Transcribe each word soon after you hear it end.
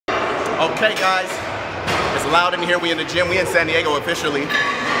Okay, guys, it's loud in here. We in the gym. We in San Diego officially,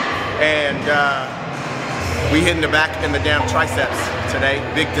 and we hitting the back and the damn triceps today.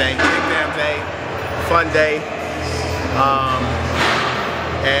 Big day, big damn day, fun day.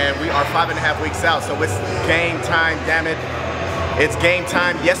 And we are 5.5 weeks out, so it's game time. Damn it, it's game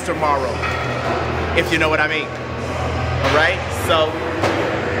time. Yes, tomorrow, if you know what I mean. All right, so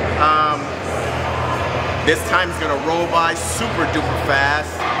this time is gonna roll by super duper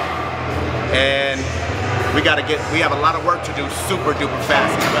fast. And we have a lot of work to do super duper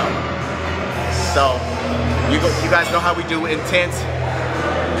fast as well. So you guys know how we do: intense,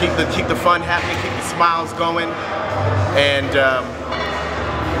 keep the fun happening, keep the smiles going, and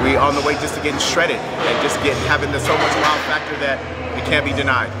we on the way just to getting shredded and just having so much wow factor that it can't be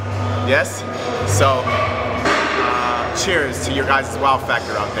denied. Yes. So cheers to your guys' wow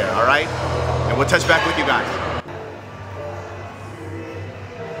factor out there. All right, and we'll touch back with you guys.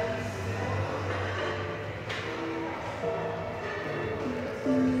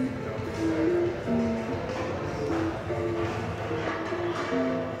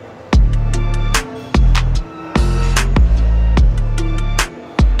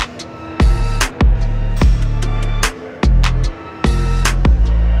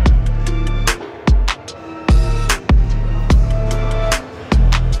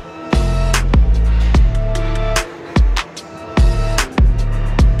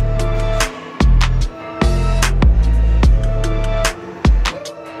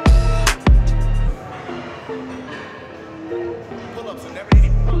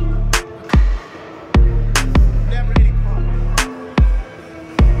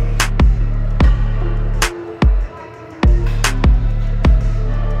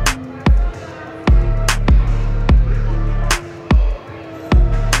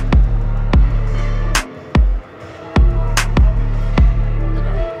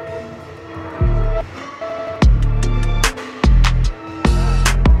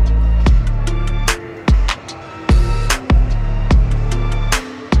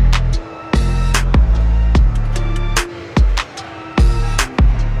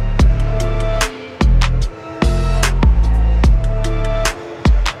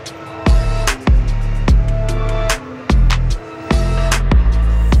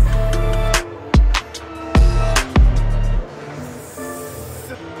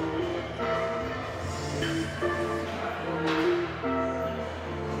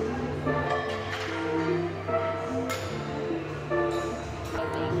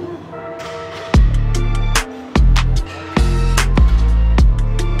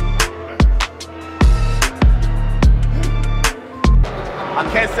 I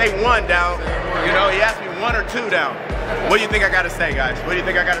can't say one down. You know, he asked me 1 or 2 down. What do you think I gotta say, guys? What do you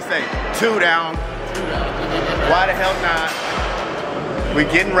think I gotta say? 2 down. Why the hell not? We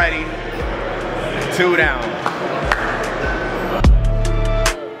getting ready. 2 down.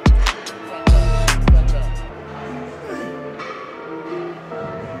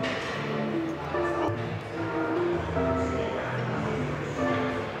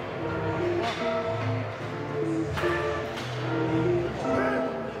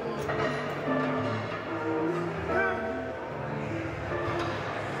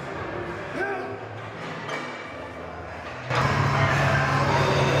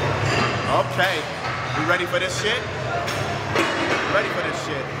 Okay, you ready for this shit? Ready for this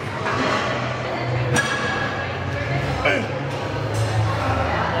shit?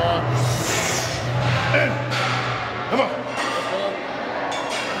 Come on.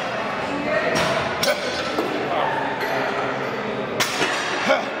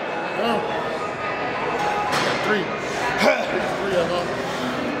 Three of them.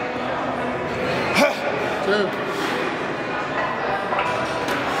 2.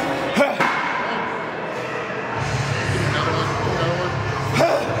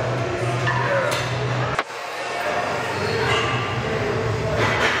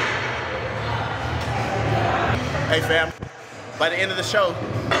 Hey fam, by the end of the show,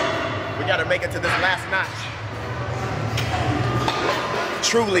 we gotta make it to this last notch.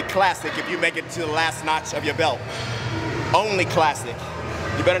 Truly classic if you make it to the last notch of your belt. Only classic.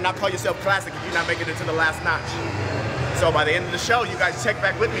 You better not call yourself classic if you're not making it to the last notch. So by the end of the show, you guys check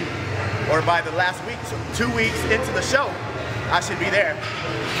back with me. Or by the last week, so 2 weeks into the show, I should be there.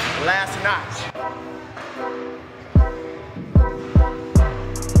 Last notch.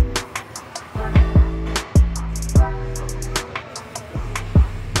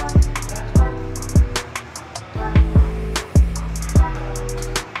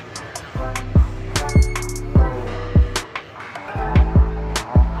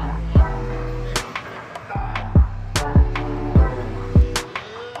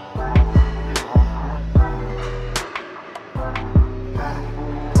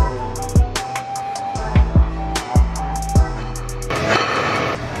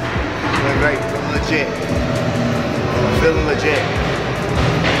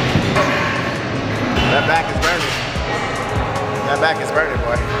 back is burning,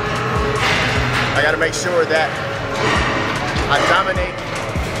 boy. I gotta make sure that I dominate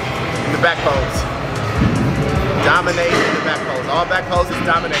in the back pose. Dominate in the back pose. All back poses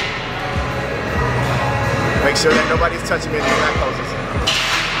dominate. Make sure that nobody's touching me in the back poses.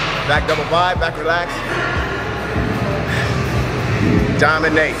 Back double vibe, back relax.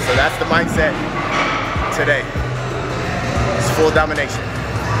 Dominate. So that's the mindset today. It's full domination.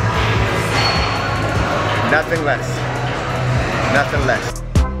 Nothing less. Nothing less.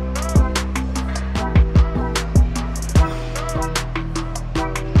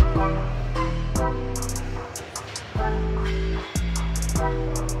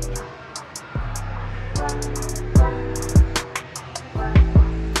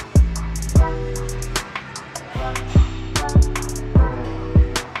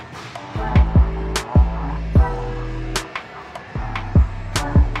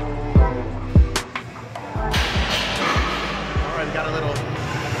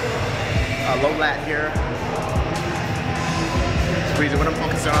 Low lat here. What I'm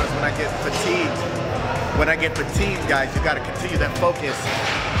focusing on is when I get fatigued. When I get fatigued, guys, you gotta continue that focus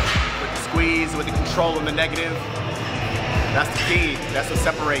with the squeeze, with the control and the negative. That's the key. That's what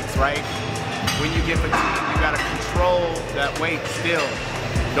separates, right? When you get fatigued, you gotta control that weight still.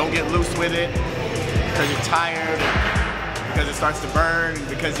 Don't get loose with it because you're tired, because it starts to burn,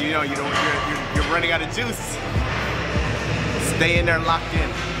 because you're running out of juice. Stay in there locked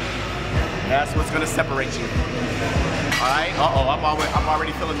in. That's what's gonna separate you. All right, I'm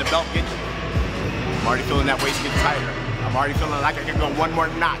already feeling the belt get, I'm already feeling that waist get tighter. I'm already feeling like I can go one more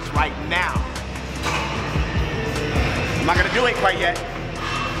notch right now. I'm not gonna do it quite yet,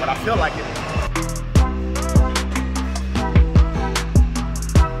 but I feel like it.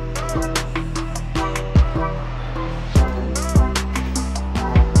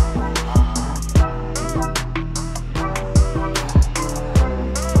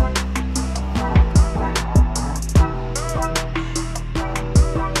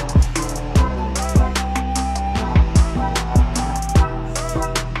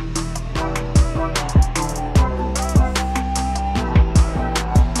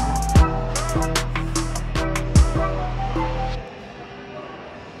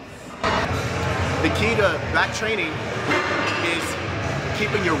 The key to back training is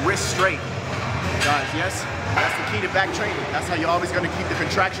keeping your wrist straight. Guys, yes? That's the key to back training. That's how you're always gonna keep the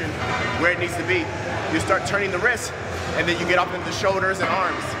contraction where it needs to be. You start turning the wrist, and then you get up into the shoulders and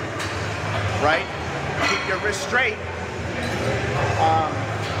arms, right? Keep your wrist straight,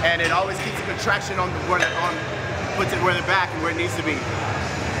 and it always keeps the contraction puts it where the back and where it needs to be.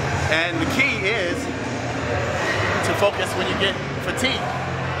 And the key is to focus when you get fatigued.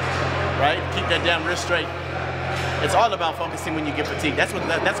 Right? Keep that damn wrist straight. It's all about focusing when you get fatigued. That's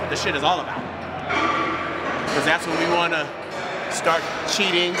what the shit is all about. Because that's when we want to start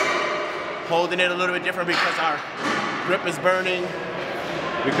cheating, holding it a little bit different because our grip is burning,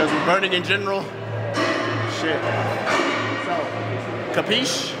 because we're burning in general. Shit. So,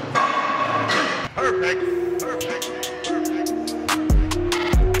 capiche? Perfect. Perfect.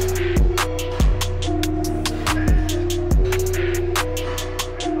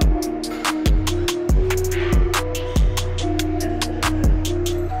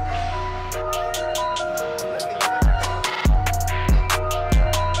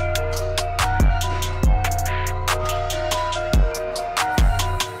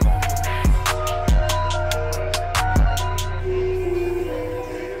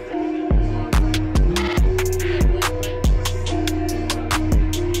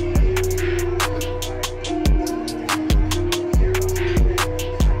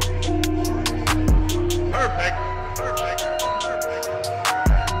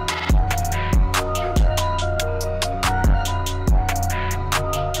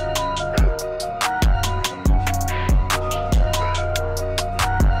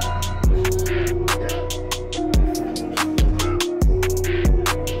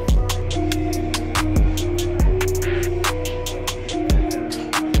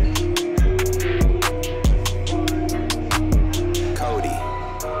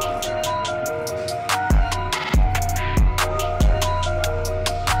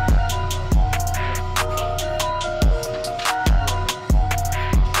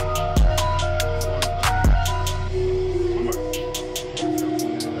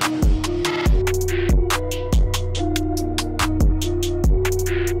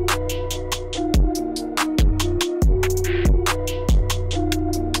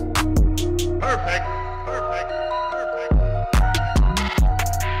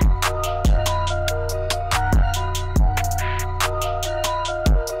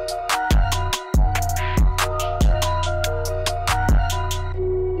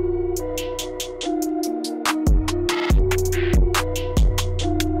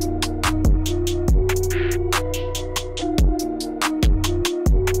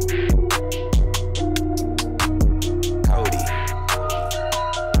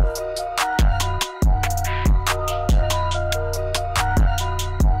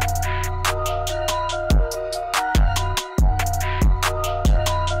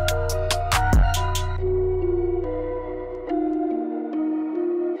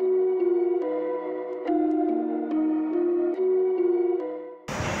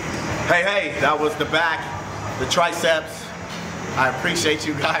 Hey, that was the back, the triceps. I appreciate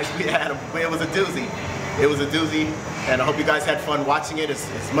you guys. It was a doozy. It was a doozy, and I hope you guys had fun watching it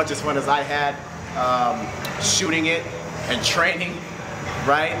as much as fun as I had shooting it and training,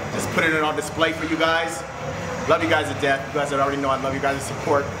 right? Just putting it on display for you guys. Love you guys to death. You guys already know I love you guys'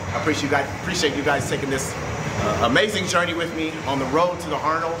 support. I appreciate you guys taking this amazing journey with me on the road to the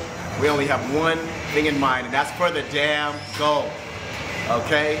Arnold. We only have one thing in mind, and that's for the damn goal.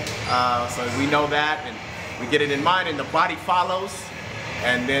 Okay, so we know that, and we get it in mind, and the body follows,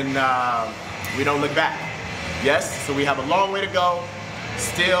 and then we don't look back. Yes, so we have a long way to go,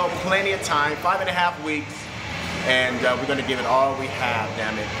 still plenty of time, 5.5 weeks, and we're going to give it all we have,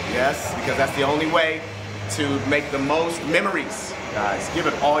 damn it. Yes, because that's the only way to make the most memories, guys. Give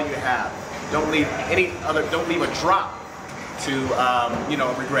it all you have. Don't leave a drop to you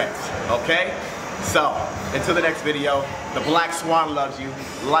know, regrets. Okay. So, until the next video, the Black Swan loves you.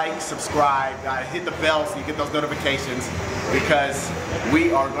 Like, subscribe, hit the bell so you get those notifications, because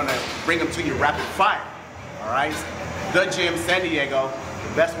we are gonna bring them to you rapid fire, all right? The gym, San Diego,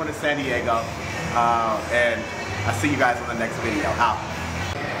 the best one in San Diego, and I'll see you guys on the next video. Out.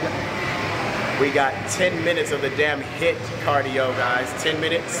 We got 10 minutes of the damn HIIT cardio, guys, 10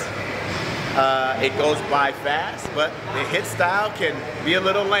 minutes. It goes by fast, but the HIIT style can be a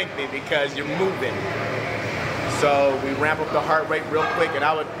little lengthy because you're moving. So we ramp up the heart rate real quick, and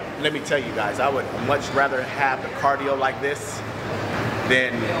let me tell you guys, I would much rather have the cardio like this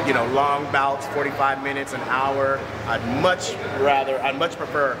than, you know, long bouts, 45 minutes, an hour. I'd much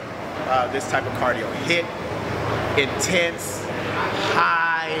prefer this type of cardio. HIIT, intense,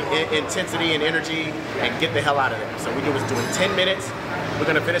 high intensity and energy, and get the hell out of there. So we was doing 10 minutes. We're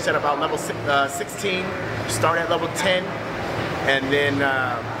gonna finish at about level 16, start at level 10, and then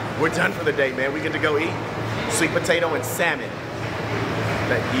we're done for the day, man. We get to go eat sweet potato and salmon.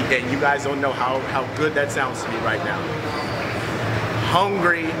 And you guys don't know how good that sounds to me right now.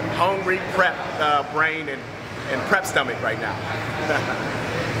 Hungry prep brain and prep stomach right now.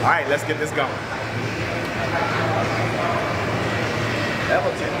 All right, let's get this going.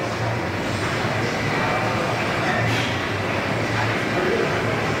 Level 10.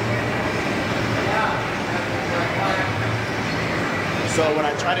 So what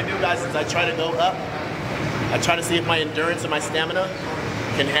I try to do, guys, is I try to go up. I try to see if my endurance and my stamina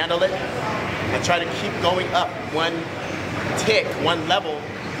can handle it. I try to keep going up one tick, one level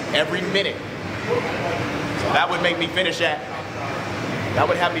every minute. So that would make me that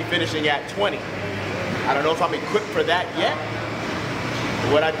would have me finishing at 20. I don't know if I'm equipped for that yet.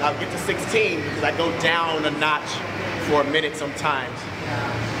 But I'll get to 16 because I go down a notch for a minute sometimes.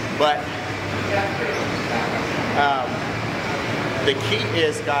 But the key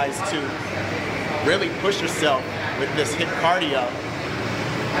is, guys, to really push yourself with this HIIT cardio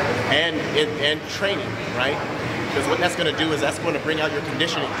and training, right? Because what that's going to do is that's going to bring out your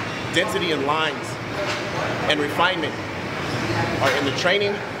conditioning. Density and lines and refinement are in the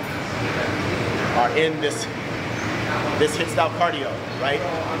training, are in this HIIT style cardio, right?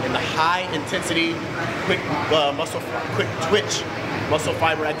 In the high intensity, quick twitch, muscle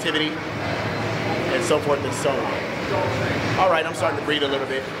fiber activity, and so forth and so on. All right, I'm starting to breathe a little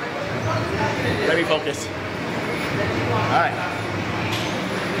bit. Let me focus. All right.